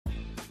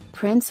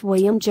Prince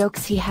William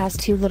jokes he has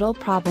too little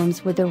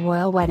problems with the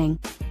royal wedding.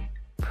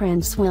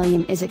 Prince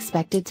William is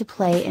expected to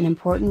play an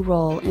important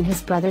role in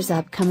his brother's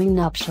upcoming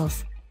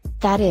nuptials.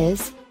 That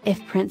is, if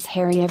Prince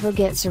Harry ever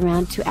gets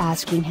around to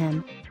asking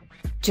him.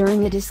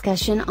 During a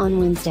discussion on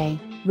Wednesday,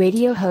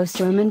 radio host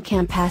Roman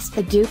Kemp asked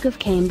the Duke of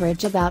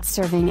Cambridge about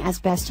serving as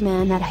best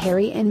man at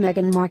Harry and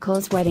Meghan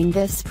Markle's wedding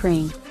this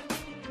spring.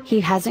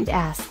 "He hasn't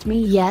asked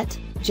me yet,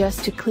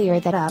 just to clear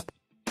that up.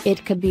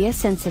 It could be a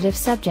sensitive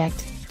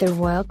subject," the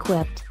royal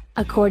quipped,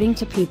 according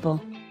to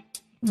People.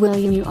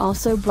 William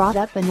also brought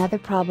up another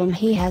problem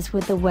he has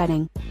with the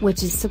wedding,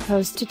 which is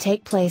supposed to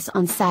take place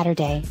on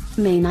Saturday,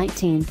 May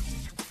 19th.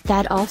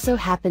 That also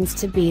happens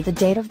to be the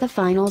date of the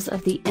finals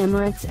of the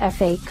Emirates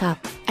FA Cup,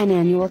 an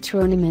annual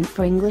tournament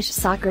for English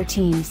soccer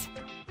teams.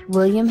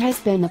 William has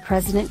been the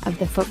president of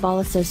the Football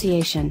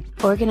Association,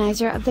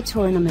 organizer of the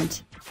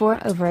tournament, for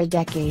over a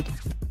decade.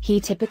 He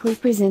typically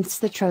presents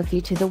the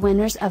trophy to the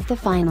winners of the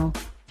final.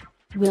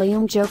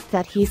 William joked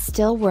that he's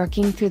still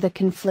working through the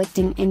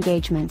conflicting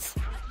engagements.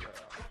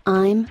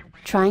 "I'm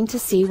trying to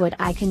see what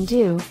I can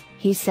do,"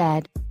 he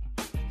said.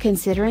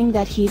 Considering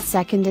that he's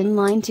second in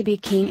line to be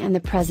king and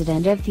the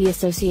president of the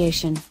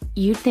association,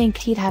 you'd think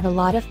he'd have a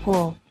lot of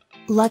pull.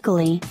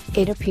 Luckily,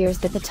 it appears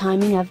that the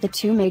timing of the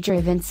two major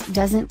events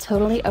doesn't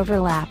totally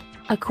overlap,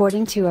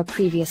 according to a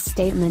previous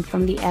statement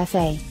from the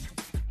FA.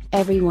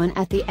 Everyone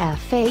at the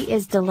FA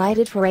is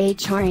delighted for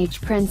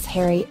Prince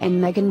Harry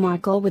and Meghan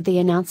Markle with the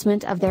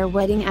announcement of their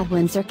wedding at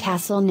Windsor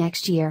Castle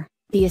next year,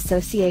 the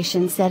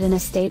association said in a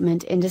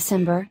statement in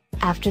December,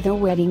 after the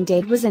wedding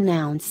date was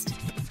announced.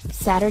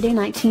 Saturday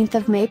 19th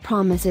of May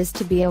promises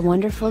to be a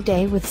wonderful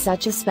day with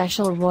such a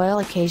special royal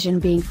occasion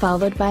being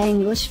followed by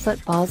English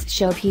football's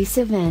showpiece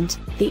event,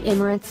 the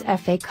Emirates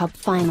FA Cup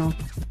final.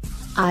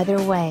 Either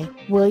way,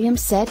 William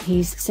said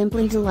he's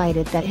simply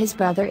delighted that his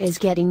brother is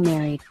getting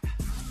married.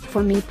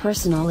 "For me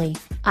personally,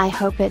 I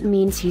hope it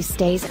means he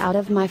stays out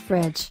of my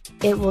fridge,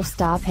 it will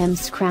stop him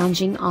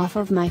scrounging off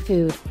of my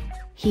food.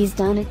 He's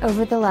done it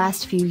over the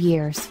last few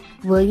years,"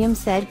 William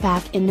said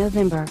back in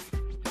November.